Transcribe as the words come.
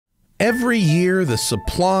Every year, the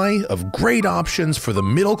supply of great options for the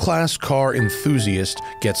middle-class car enthusiast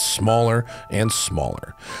gets smaller and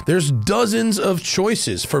smaller. There's dozens of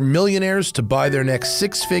choices for millionaires to buy their next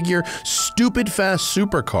six-figure, stupid fast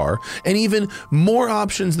supercar, and even more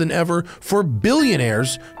options than ever for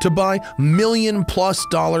billionaires to buy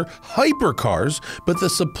million-plus-dollar hypercars, but the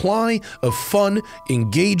supply of fun,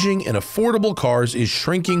 engaging, and affordable cars is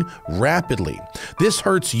shrinking rapidly. This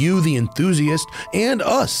hurts you, the enthusiast, and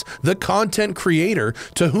us, the content creator,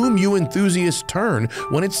 to whom you enthusiasts turn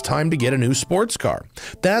when it's time to get a new sports car.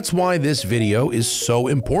 That's why this video is so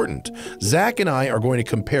important. Zack and I are going to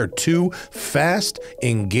compare two fast,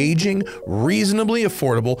 engaging, reasonably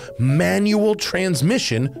affordable manual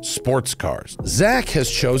transmission sports cars. Zack has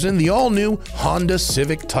chosen the all-new Honda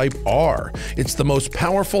Civic Type R. It's the most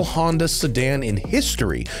powerful Honda sedan in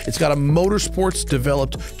history. It's got a motorsports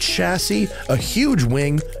developed chassis, a huge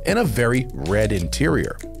wing, and a very red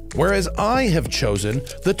interior. Whereas I have chosen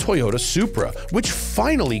the Toyota Supra, which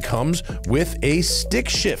finally comes with a stick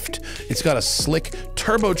shift. It's got a slick,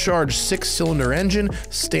 turbocharged six-cylinder engine,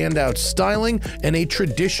 standout styling, and a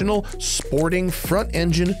traditional sporting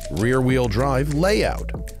front-engine, rear-wheel drive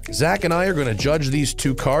layout. Zack and I are going to judge these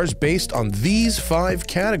two cars based on these 5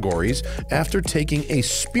 categories after taking a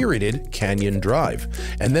spirited canyon drive.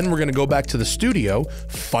 And then we're going to go back to the studio,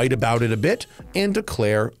 fight about it a bit, and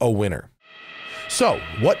declare a winner. So,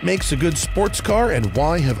 what makes a good sports car and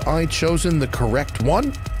why have I chosen the correct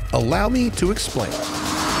one? Allow me to explain.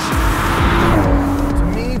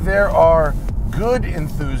 To me, there are good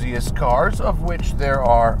enthusiast cars, of which there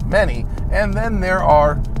are many, and then there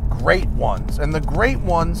are great ones. And the great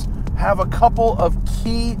ones have a couple of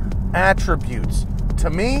key attributes. To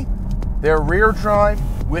me, they're rear drive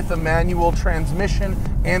with a manual transmission,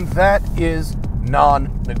 and that is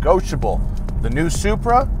non-negotiable. The new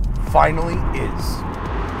Supra finally is.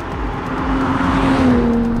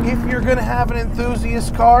 If you're gonna have an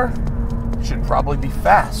enthusiast car, it should probably be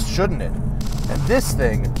fast, shouldn't it? And this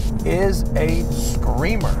thing is a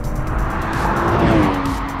screamer.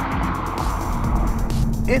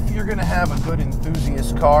 If you're gonna have a good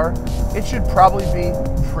enthusiast car, it should probably be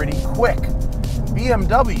pretty quick.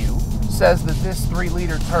 BMW says that this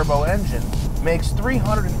 3-liter turbo engine makes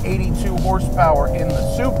 382 horsepower in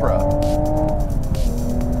the Supra.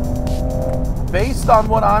 Based on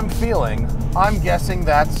what I'm feeling, I'm guessing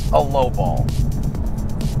that's a lowball.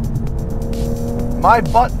 My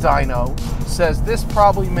butt dyno says this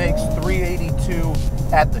probably makes 382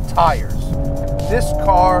 at the tires. This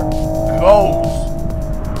car goes.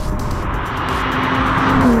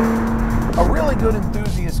 A really good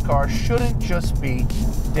enthusiast car shouldn't just be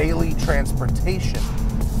daily transportation.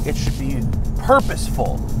 It should be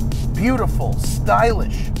purposeful, beautiful,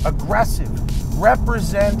 stylish, aggressive,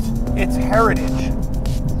 represent its heritage.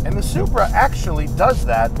 And the Supra actually does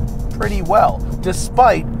that pretty well,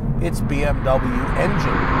 despite its BMW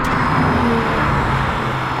engine.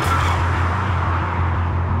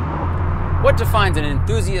 What defines an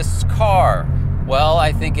enthusiast's car? Well,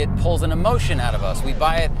 I think it pulls an emotion out of us. We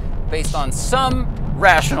buy it based on some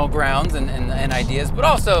rational grounds and ideas, but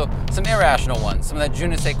also some irrational ones, some of that je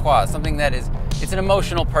ne sais quoi, something that it's an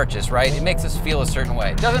emotional purchase, right? It makes us feel a certain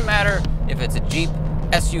way. It doesn't matter if it's a Jeep,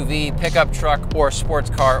 SUV, pickup truck, or sports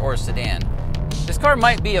car or sedan. This car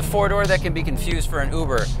might be a 4-door that can be confused for an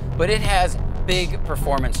Uber, but it has big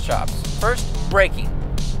performance chops. First, braking.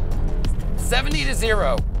 70 to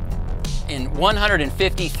 0 in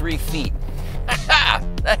 153 feet.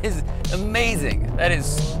 That is amazing. That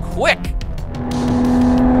is quick.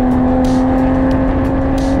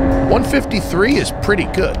 153 is pretty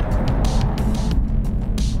good.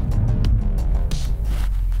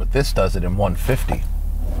 But this does it in 150.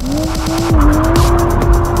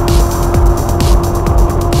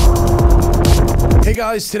 Hey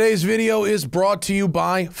guys, today's video is brought to you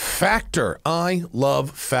by Factor. I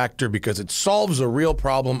love Factor because it solves a real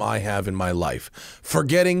problem I have in my life.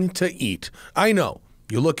 Forgetting to eat. I know,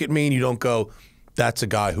 you look at me and you don't go, that's a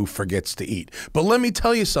guy who forgets to eat. But let me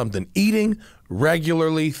tell you something, eating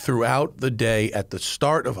regularly throughout the day at the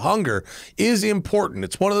start of hunger is important.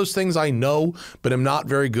 It's one of those things I know, but am not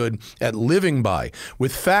very good at living by.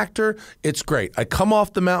 With Factor, it's great. I come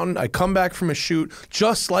off the mountain, I come back from a shoot,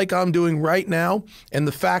 just like I'm doing right now, and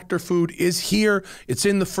the Factor food is here. It's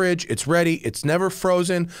in the fridge, it's ready, it's never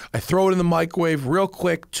frozen. I throw it in the microwave real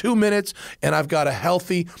quick, 2 minutes, and I've got a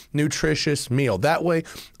healthy, nutritious meal. That way,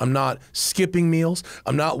 I'm not skipping meals.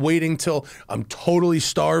 I'm not waiting till I'm totally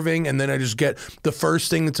starving and then I just get the first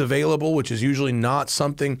thing that's available, which is usually not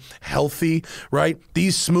something healthy, right?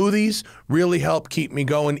 These smoothies really help keep me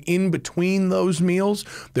going in between those meals.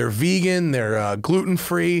 They're vegan, they're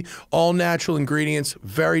gluten-free, all natural ingredients,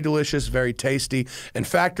 very delicious, very tasty. And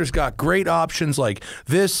Factor's got great options like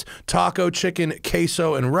this taco chicken,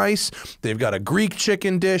 queso, and rice. They've got a Greek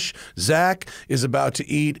chicken dish. Zack is about to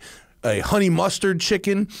eat a honey mustard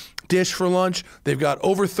chicken dish for lunch. They've got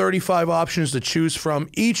over 35 options to choose from.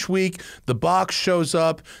 Each week, the box shows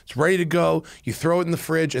up, it's ready to go, you throw it in the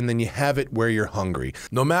fridge, and then you have it where you're hungry.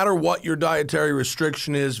 No matter what your dietary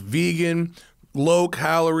restriction is, vegan,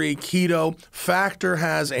 low-calorie, keto, Factor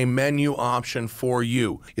has a menu option for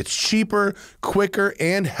you. It's cheaper, quicker,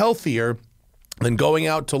 and healthier than going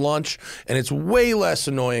out to lunch, and it's way less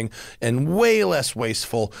annoying and way less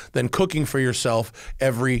wasteful than cooking for yourself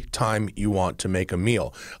every time you want to make a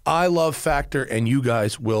meal. I love Factor, and you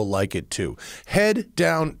guys will like it too. Head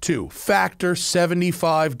down to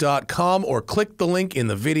factor75.com or click the link in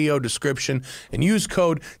the video description and use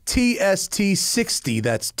code TST60,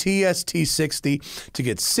 that's TST60, to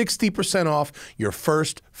get 60% off your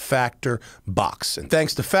first Factor box. And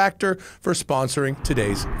thanks to Factor for sponsoring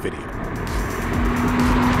today's video.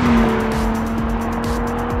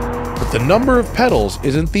 But the number of pedals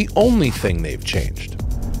isn't the only thing they've changed.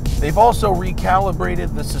 They've also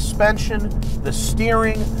recalibrated the suspension, the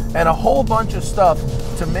steering, and a whole bunch of stuff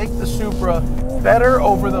to make the Supra better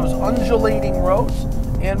over those undulating roads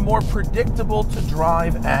and more predictable to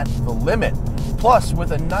drive at the limit. Plus,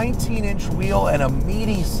 with a 19-inch wheel and a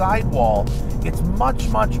meaty sidewall, it's much,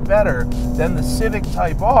 much better than the Civic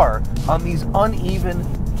Type R on these uneven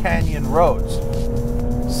canyon roads.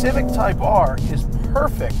 Civic Type R is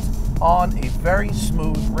perfect on a very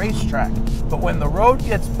smooth racetrack, but when the road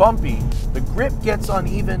gets bumpy, the grip gets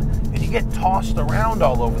uneven and you get tossed around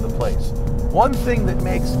all over the place. One thing that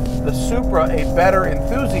makes the Supra a better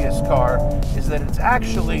enthusiast car is that it's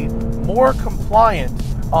actually more compliant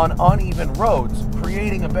on uneven roads,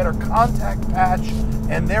 creating a better contact patch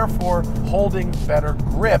and therefore holding better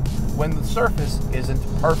grip when the surface isn't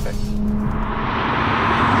perfect.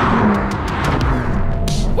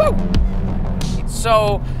 Woo!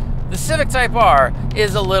 So the Civic Type R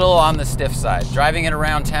is a little on the stiff side. Driving it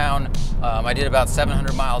around town, I did about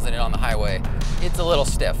 700 miles in it on the highway. It's a little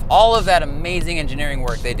stiff. All of that amazing engineering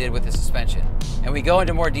work they did with the suspension. And we go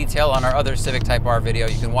into more detail on our other Civic Type R video.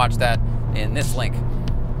 You can watch that in this link.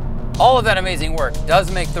 All of that amazing work does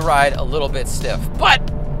make the ride a little bit stiff, but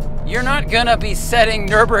you're not gonna be setting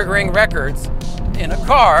Nürburgring records in a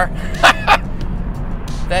car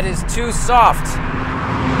that is too soft.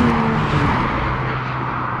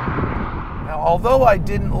 Although I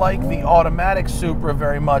didn't like the automatic Supra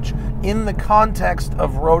very much in the context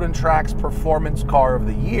of Road and Track's Performance Car of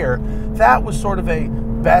the Year, that was sort of a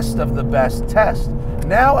best of the best test.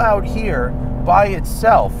 Now out here, by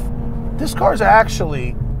itself, this car's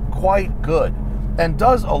actually quite good and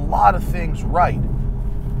does a lot of things right.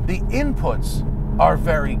 The inputs are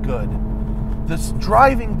very good. This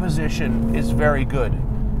driving position is very good.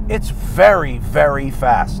 It's very, very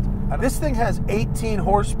fast. This thing has 18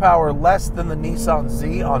 horsepower less than the Nissan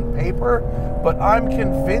Z on paper, but I'm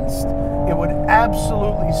convinced it would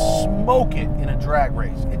absolutely smoke it in a drag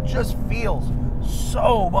race. It just feels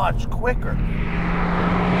so much quicker.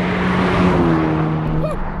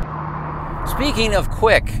 Speaking of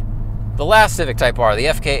quick, the last Civic Type R, the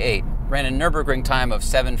FK8, ran a Nürburgring time of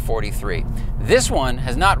 7:43. This one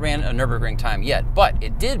has not ran a Nürburgring time yet, but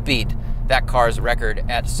it did beat that car's record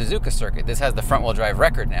at Suzuka Circuit. This has the front-wheel drive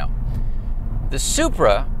record now. The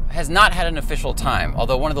Supra has not had an official time,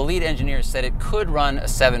 although one of the lead engineers said it could run a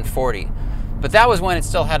 7:40, but that was when it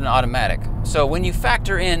still had an automatic. So when you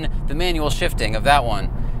factor in the manual shifting of that one,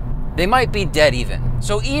 they might be dead even.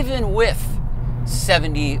 So even with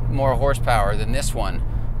 70 more horsepower than this one,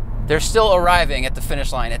 they're still arriving at the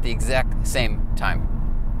finish line at the exact same time,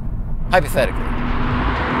 hypothetically.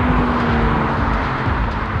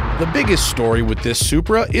 The biggest story with this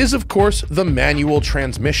Supra is, of course, the manual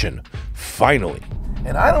transmission. Finally.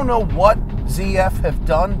 And I don't know what ZF have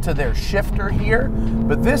done to their shifter here,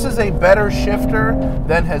 but this is a better shifter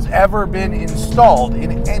than has ever been installed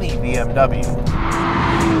in any BMW.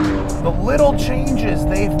 The little changes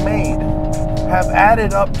they've made have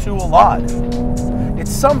added up to a lot. It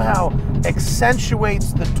somehow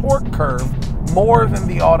accentuates the torque curve more than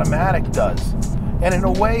the automatic does, and in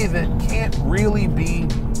a way that can't really be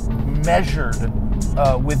measured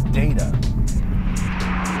with data.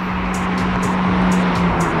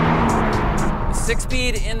 The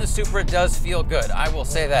 6-speed in the Supra does feel good. I will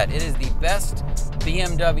say that. It is the best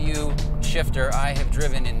BMW shifter I have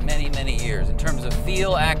driven in many, many years in terms of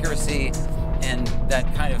feel, accuracy, and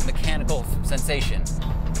that kind of mechanical sensation.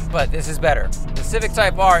 But this is better. The Civic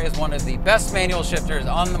Type R is one of the best manual shifters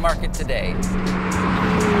on the market today.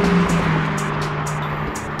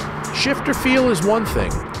 Shifter feel is one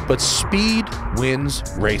thing, but speed wins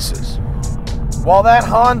races. While that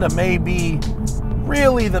Honda may be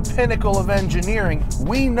really the pinnacle of engineering,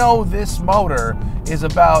 we know this motor is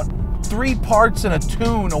about 3 parts and a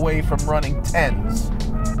tune away from running 10s.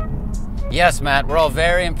 Yes, Matt, we're all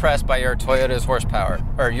very impressed by your Toyota's horsepower,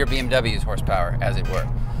 or your BMW's horsepower, as it were.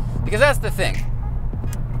 Because that's the thing.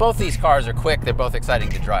 Both these cars are quick, they're both exciting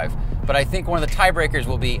to drive, but I think one of the tiebreakers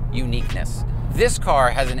will be uniqueness. This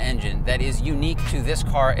car has an engine that is unique to this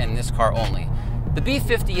car and this car only. The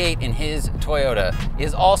B58 in his Toyota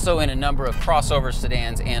is also in a number of crossover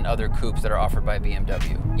sedans and other coupes that are offered by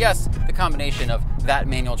BMW. Yes, the combination of that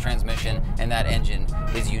manual transmission and that engine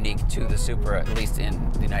is unique to the Supra, at least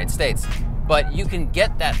in the United States. But you can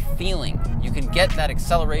get that feeling, you can get that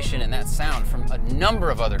acceleration and that sound from a number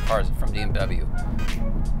of other cars from BMW.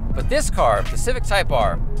 But this car, the Civic Type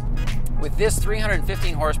R, with this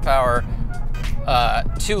 315 horsepower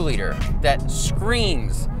 2-liter that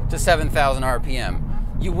screams to 7,000 RPM,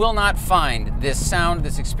 you will not find this sound,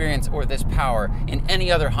 this experience, or this power in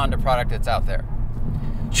any other Honda product that's out there.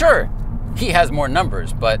 Sure, he has more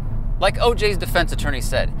numbers, but like OJ's defense attorney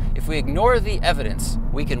said, if we ignore the evidence,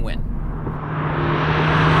 we can win.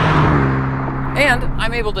 And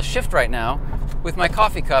I'm able to shift right now with my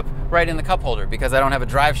coffee cup right in the cup holder because I don't have a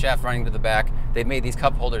drive shaft running to the back. They've made these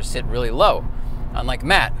cup holders sit really low. Unlike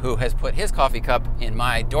Matt, who has put his coffee cup in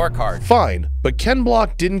my door card. Fine, but Ken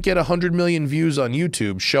Block didn't get 100 million views on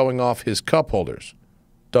YouTube showing off his cup holders.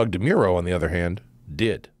 Doug DeMuro, on the other hand,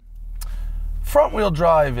 did. Front-wheel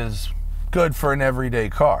drive is good for an everyday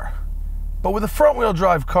car. But with a front-wheel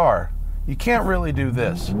drive car, you can't really do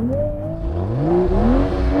this.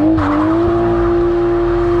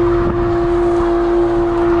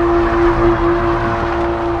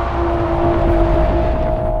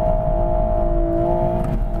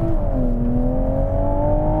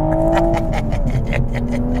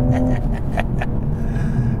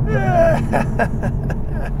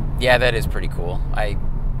 Yeah, that is pretty cool. I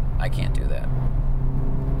can't do that.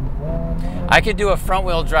 I could do a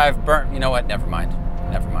front-wheel drive burnt. You know what? Never mind.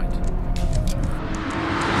 Never mind.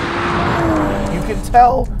 You can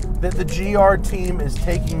tell that the GR team is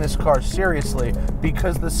taking this car seriously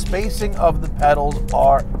because the spacing of the pedals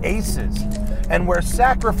are aces. And where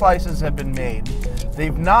sacrifices have been made,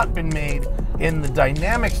 they've not been made in the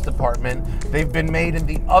dynamics department, they've been made in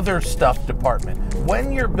the other stuff department.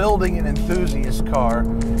 When you're building an enthusiast car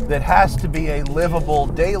that has to be a livable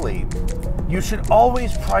daily, you should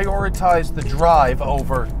always prioritize the drive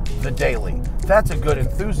over the daily. That's a good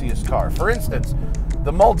enthusiast car. For instance,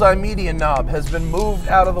 the multimedia knob has been moved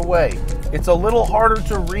out of the way. It's a little harder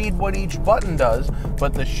to read what each button does,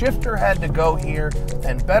 but the shifter had to go here,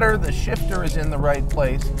 and better the shifter is in the right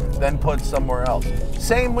place than put somewhere else.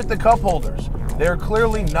 Same with the cup holders. They're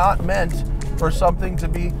clearly not meant for something to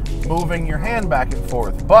be moving your hand back and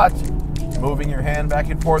forth, but moving your hand back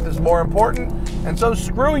and forth is more important, and so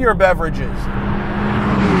screw your beverages.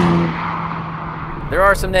 There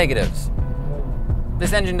are some negatives.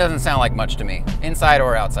 This engine doesn't sound like much to me, inside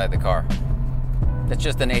or outside the car. That's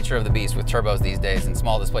just the nature of the beast with turbos these days and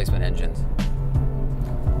small displacement engines.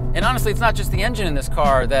 And honestly, it's not just the engine in this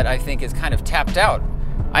car that I think is kind of tapped out.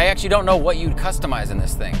 I actually don't know what you'd customize in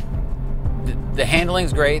this thing. The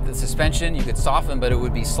handling's great, the suspension you could soften, but it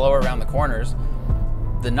would be slower around the corners.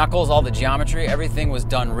 The knuckles, all the geometry, everything was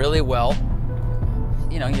done really well.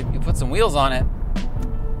 You know, you put some wheels on it,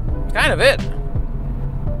 kind of it.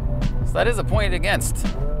 So that is a point against.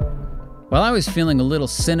 While I was feeling a little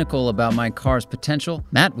cynical about my car's potential,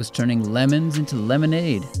 Matt was turning lemons into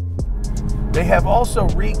lemonade. They have also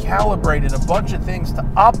recalibrated a bunch of things to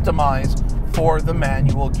optimize for the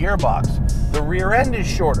manual gearbox. The rear end is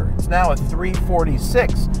shorter. It's now a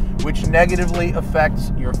 346, which negatively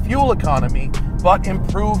affects your fuel economy, but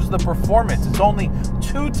improves the performance. It's only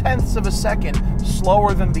 0.2 of a second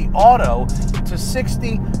slower than the auto to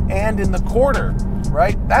 60 and in the quarter,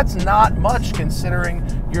 right? That's not much considering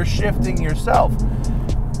you're shifting yourself.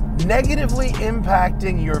 Negatively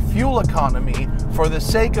impacting your fuel economy for the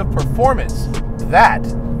sake of performance. That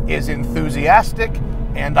is enthusiastic,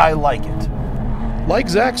 and I like it. Like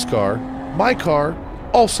Zack's car, my car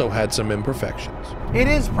also had some imperfections. It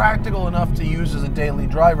is practical enough to use as a daily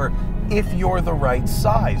driver if you're the right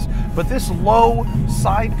size. But this low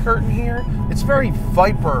side curtain here, it's very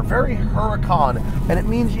Viper, very Huracan, and it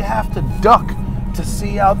means you have to duck to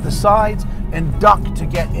see out the sides and duck to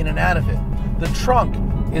get in and out of it. The trunk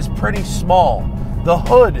is pretty small. The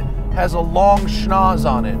hood has a long schnoz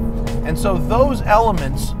on it. And so those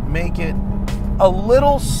elements make it a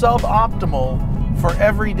little suboptimal for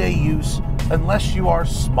everyday use unless you are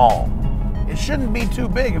small. It shouldn't be too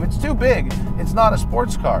big. If it's too big, it's not a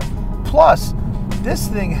sports car. Plus, this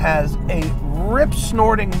thing has a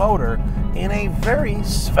rip-snorting motor in a very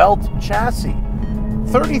svelte chassis.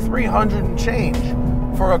 3,300 and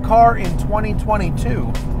change for a car in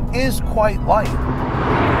 2022 is quite light.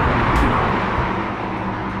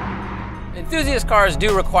 Enthusiast cars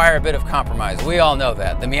do require a bit of compromise. We all know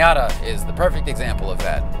that. The Miata is the perfect example of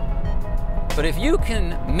that. But if you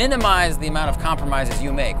can minimize the amount of compromises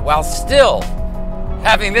you make while still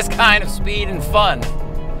having this kind of speed and fun,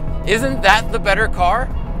 isn't that the better car?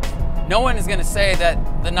 No one is going to say that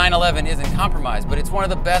the 911 isn't compromised, but it's one of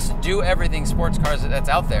the best do-everything sports cars that's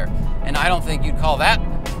out there. And I don't think you'd call that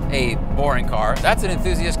a boring car. That's an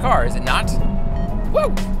enthusiast car, is it not?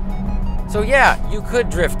 Woo! So yeah, you could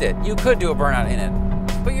drift it. You could do a burnout in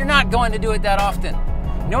it. But you're not going to do it that often.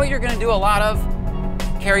 You know what you're going to do a lot of?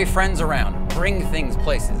 Carry friends around. Bring things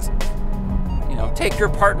places. You know, take your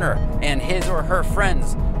partner and his or her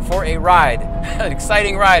friends for a ride, an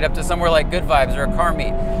exciting ride up to somewhere like Good Vibes or a car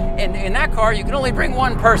meet. And in that car, you can only bring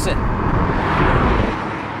one person.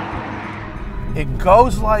 It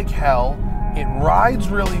goes like hell. It rides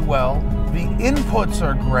really well. The inputs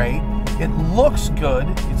are great. It looks good.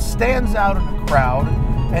 It stands out in a crowd.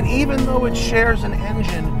 And even though it shares an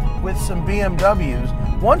engine with some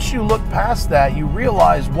BMWs, once you look past that, you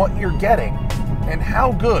realize what you're getting and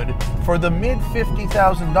how good for the mid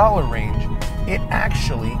 $50,000 range it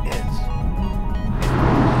actually is.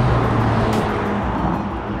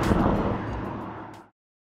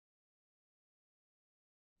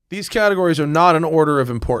 These categories are not in order of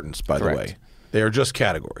importance, by the way. They are just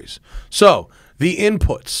categories. So, the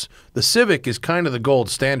inputs. The Civic is kind of the gold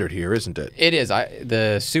standard here, isn't it? It is.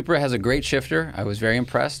 The Supra has a great shifter. I was very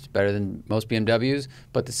impressed, better than most BMWs,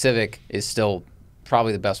 but the Civic is still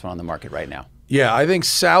probably the best one on the market right now. Yeah, I think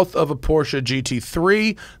south of a Porsche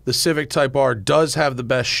GT3, the Civic Type R does have the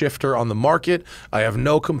best shifter on the market. I have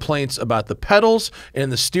no complaints about the pedals,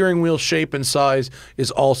 and the steering wheel shape and size is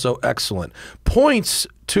also excellent. Points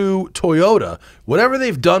to Toyota. Whatever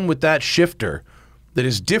they've done with that shifter that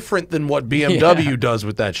is different than what BMW does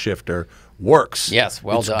with that shifter works. Yes,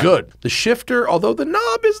 well done. It's good. The shifter, although the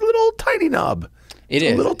knob is a little tiny knob. It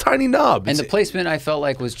is. A little tiny knob. And the placement, I felt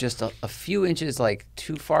like, was just a few inches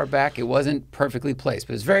too far back. It wasn't perfectly placed,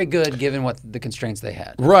 but it was very good given what the constraints they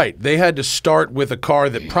had. Right. They had to start with a car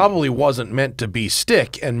that probably wasn't meant to be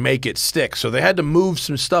stick and make it stick. So they had to move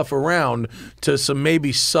some stuff around to some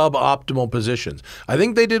maybe suboptimal positions. I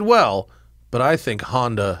think they did well, but I think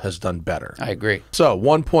Honda has done better. I agree. So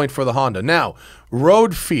 1 point for the Honda. Now,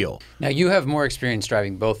 road feel. Now, you have more experience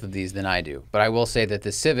driving both of these than I do, but I will say that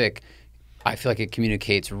the Civic, I feel like it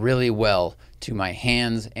communicates really well to my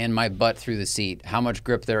hands and my butt through the seat, how much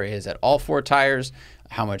grip there is at all four tires,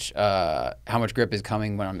 how much grip is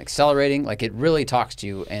coming when I'm accelerating. Like, it really talks to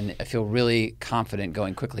you, and I feel really confident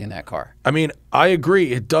going quickly in that car. I mean, I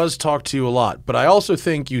agree. It does talk to you a lot, but I also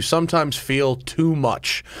think you sometimes feel too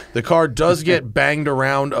much. The car does get banged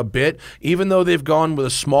around a bit, even though they've gone with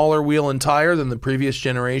a smaller wheel and tire than the previous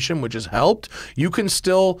generation, which has helped. You can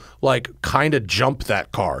still, kind of jump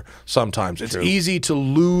that car sometimes. It's easy to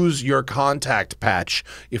lose your contact patch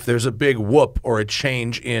if there's a big whoop or a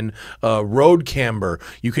change in road camber.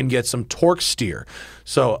 You can get some torque steer.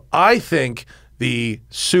 So I think the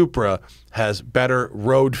Supra has better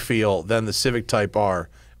road feel than the Civic Type R,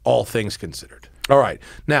 all things considered. All right.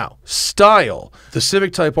 Now, style. The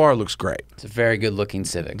Civic Type R looks great. It's a very good-looking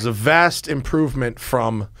Civic. It's a vast improvement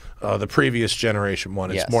from the previous generation one.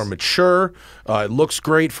 It's more mature. It looks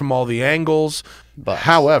great from all the angles. But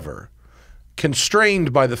however,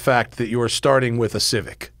 constrained by the fact that you are starting with a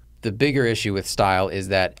Civic. The bigger issue with style is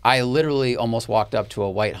that I literally almost walked up to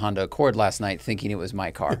a white Honda Accord last night thinking it was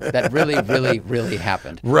my car. That really, really, really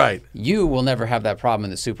happened. Right. You will never have that problem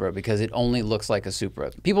in the Supra because it only looks like a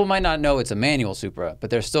Supra. People might not know it's a manual Supra,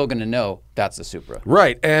 but they're still going to know that's a Supra.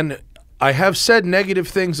 Right. And I have said negative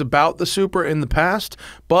things about the Supra in the past,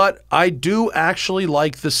 but I do actually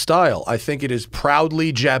like the style. I think it is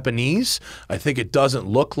proudly Japanese. I think it doesn't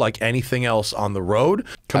look like anything else on the road.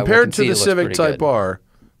 Compared to the Civic Type R,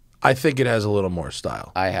 I think it has a little more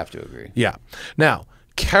style. I have to agree. Yeah. Now,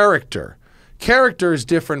 character. Character is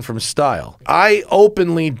different from style. I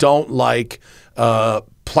openly don't like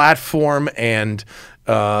platform and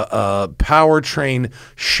powertrain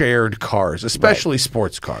shared cars, especially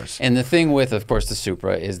sports cars. And the thing with, of course, the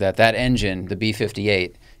Supra is that engine, the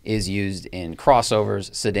B58, is used in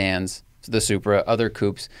crossovers, sedans, the Supra, other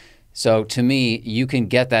coupes. So to me, you can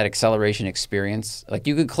get that acceleration experience. Like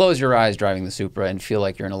you could close your eyes driving the Supra and feel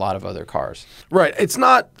like you're in a lot of other cars. Right. It's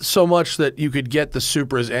not so much that you could get the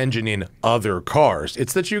Supra's engine in other cars.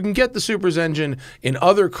 It's that you can get the Supra's engine in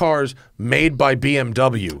other cars made by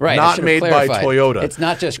BMW, Right, not made by Toyota. It's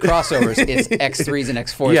not just crossovers, it's X3s and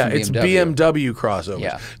X4s yeah, from BMW. it's BMW crossovers.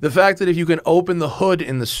 Yeah. The fact that if you can open the hood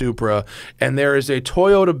in the Supra and there is a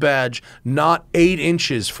Toyota badge not 8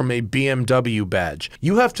 inches from a BMW badge,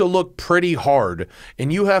 you have to look pretty hard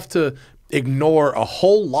and you have to ignore a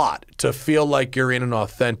whole lot to feel like you're in an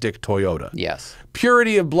authentic Toyota. Yes.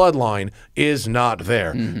 Purity of bloodline is not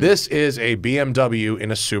there. This is a BMW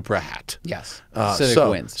in a Supra hat. Yes. Civic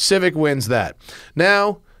wins. Civic wins that.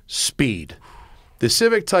 Now, speed. The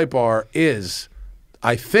Civic Type R is,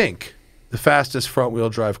 I think, the fastest front-wheel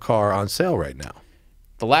drive car on sale right now.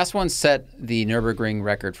 The last one set the Nürburgring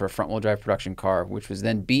record for a front-wheel drive production car, which was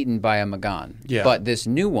then beaten by a Megane. Yeah. But this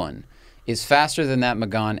new one is faster than that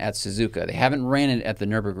Megane at Suzuka. They haven't ran it at the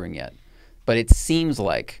Nürburgring yet, but it seems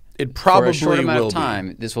like it probably for a short amount will of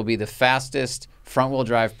time, this will be the fastest front-wheel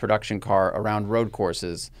drive production car around road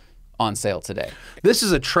courses on sale today. This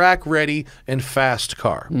is a track-ready and fast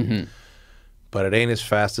car, but it ain't as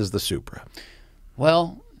fast as the Supra.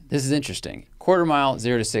 Well, this is interesting. Quarter mile,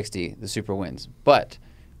 0 to 60, the Supra wins. But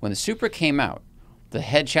when the Supra came out, the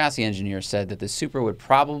head chassis engineer said that the Supra would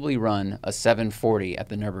probably run a 740 at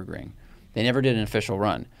the Nürburgring. They never did an official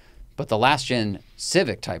run. But the last-gen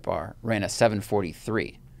Civic Type R ran a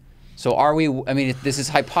 743. So are we, I mean, this is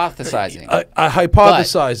hypothesizing.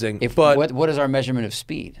 Hypothesizing, but what is our measurement of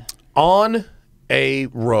speed? on a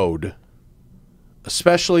road,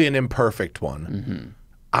 especially an imperfect one,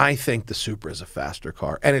 I think the Supra is a faster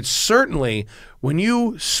car. And it's certainly, when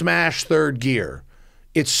you smash third gear,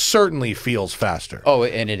 it certainly feels faster. Oh,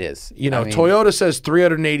 and it is. You know, Toyota says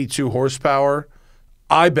 382 horsepower.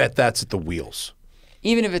 I bet that's at the wheels.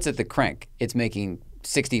 Even if it's at the crank, it's making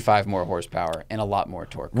 65 more horsepower and a lot more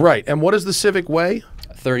torque. Right. And what does the Civic weigh?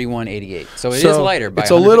 3188. So it is lighter by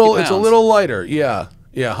it's 150 pounds. It's a little lighter. Yeah.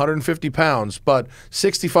 Yeah, 150 pounds, but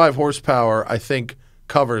 65 horsepower I think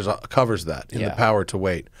covers that in the power to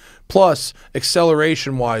weight. Plus,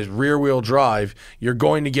 acceleration-wise, rear-wheel drive, you're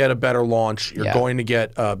going to get a better launch. You're going to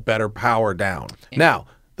get better power down. Now,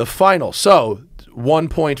 the final. So, 1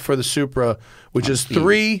 point for the Supra, which is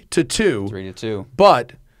 3-2. 3-2.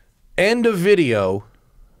 But, end of video,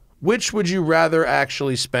 which would you rather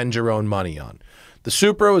actually spend your own money on? The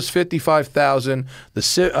Supra was $55,000.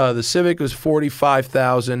 The Civic was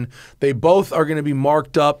 $45,000. They both are going to be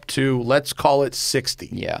marked up to, let's call it, $60,000.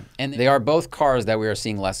 Yeah, and they are both cars that we are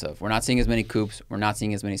seeing less of. We're not seeing as many coupes. We're not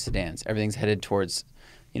seeing as many sedans. Everything's headed towards,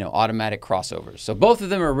 you know, automatic crossovers. So both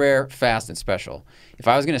of them are rare, fast, and special. If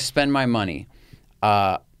I was going to spend my money,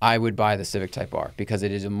 I would buy the Civic Type R because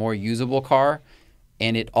it is a more usable car,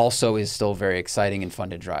 and it also is still very exciting and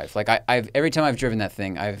fun to drive. Like every time I've driven that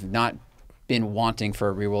thing, I've not been wanting for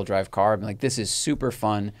a rear-wheel drive car. I've been like, this is super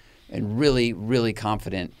fun and really, really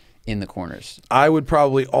confident in the corners. I would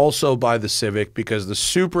probably also buy the Civic because the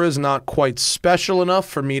Supra is not quite special enough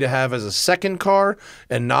for me to have as a second car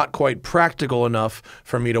and not quite practical enough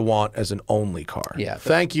for me to want as an only car. Yeah.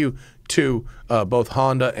 Thank you to both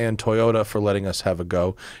Honda and Toyota for letting us have a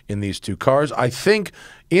go in these two cars. I think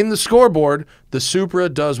in the scoreboard, the Supra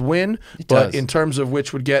does win, but in terms of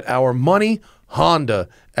which would get our money, Honda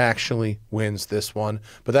actually wins this one.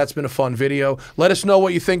 But that's been a fun video. Let us know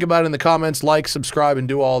what you think about it in the comments. Like, subscribe, and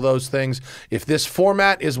do all those things. If this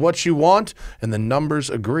format is what you want and the numbers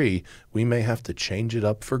agree, we may have to change it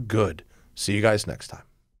up for good. See you guys next time.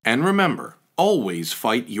 And remember, always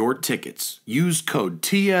fight your tickets. Use code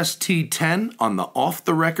TST10 on the Off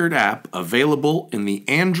the Record app available in the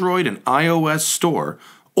Android and iOS store,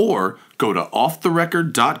 or go to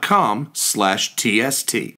offtherecord.com/TST.